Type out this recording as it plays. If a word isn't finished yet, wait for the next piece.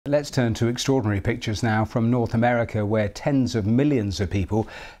Let's turn to extraordinary pictures now from North America, where tens of millions of people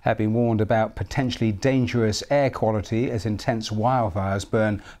have been warned about potentially dangerous air quality as intense wildfires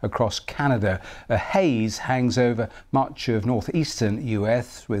burn across Canada. A haze hangs over much of northeastern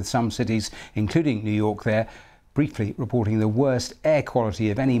US, with some cities, including New York there, briefly reporting the worst air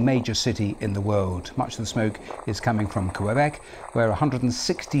quality of any major city in the world. Much of the smoke is coming from Quebec, where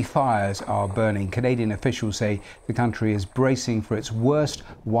 160 fires are burning. Canadian officials say the country is bracing for its worst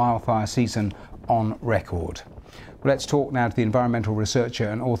wildfire season on record. Let's talk now to the environmental researcher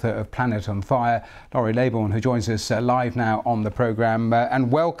and author of Planet on Fire, Laurie Laybourne, who joins us live now on the programme. And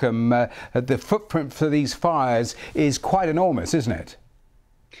welcome. The footprint for these fires is quite enormous, isn't it?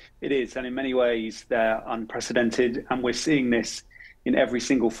 It is, and in many ways they're unprecedented, and we're seeing this in every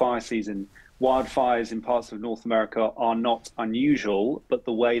single fire season. Wildfires in parts of North America are not unusual, but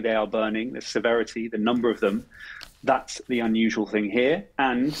the way they are burning, the severity, the number of them, that's the unusual thing here,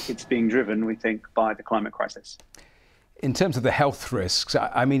 and it's being driven, we think, by the climate crisis. In terms of the health risks,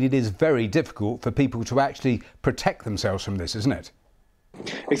 I mean, it is very difficult for people to actually protect themselves from this, isn't it?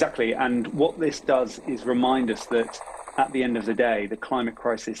 Exactly, and what this does is remind us that at the end of the day, the climate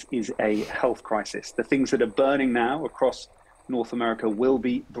crisis is a health crisis. The things that are burning now across North America will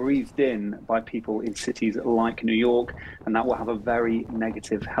be breathed in by people in cities like New York, and that will have a very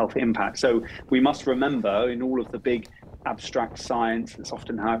negative health impact. So we must remember, in all of the big abstract science, that's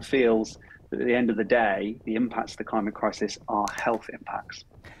often how it feels, that at the end of the day, the impacts of the climate crisis are health impacts.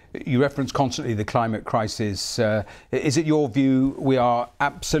 You reference constantly the climate crisis. Is it your view we are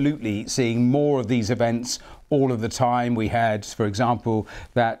absolutely seeing more of these events all of the time? We had, for example,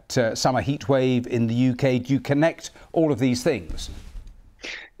 that summer heat wave in the UK. Do you connect all of these things?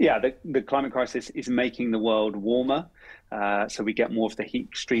 Yeah, the climate crisis is making the world warmer. So we get more of the heat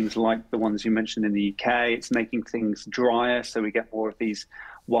extremes like the ones you mentioned in the UK. It's making things drier, so we get more of these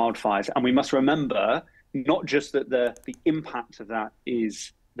wildfires. And we must remember not just that the impact of that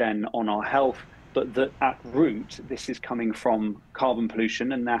is then on our health, but that at root, this is coming from carbon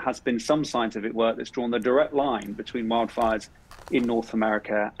pollution, and there has been some scientific work that's drawn the direct line between wildfires in North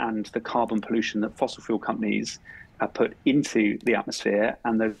America and the carbon pollution that fossil fuel companies have put into the atmosphere,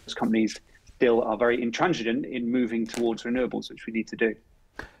 and those companies still are very intransigent in moving towards renewables, which we need to do.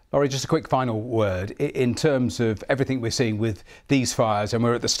 Laurie, just a quick final word. In terms of everything we're seeing with these fires, and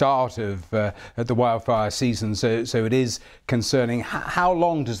we're at the start of the wildfire season, so it is concerning. How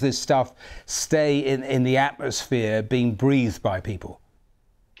long does this stuff stay in the atmosphere being breathed by people?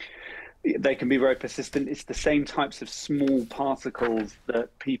 They can be very persistent. It's the same types of small particles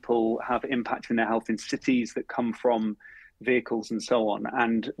that people have impacting their health in cities that come from vehicles and so on.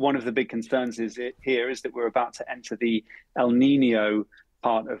 And one of the big concerns here is that we're about to enter the El Nino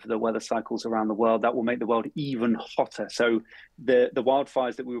part of the weather cycles around the world that will make the world even hotter. So the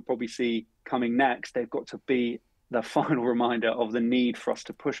wildfires that we will probably see coming next, they've got to be the final reminder of the need for us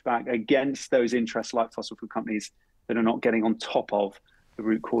to push back against those interests like fossil fuel companies that are not getting on top of the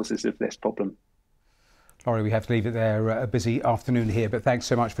root causes of this problem. Laurie, we have to leave it there. A busy afternoon here, but thanks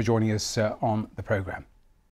so much for joining us on the programme.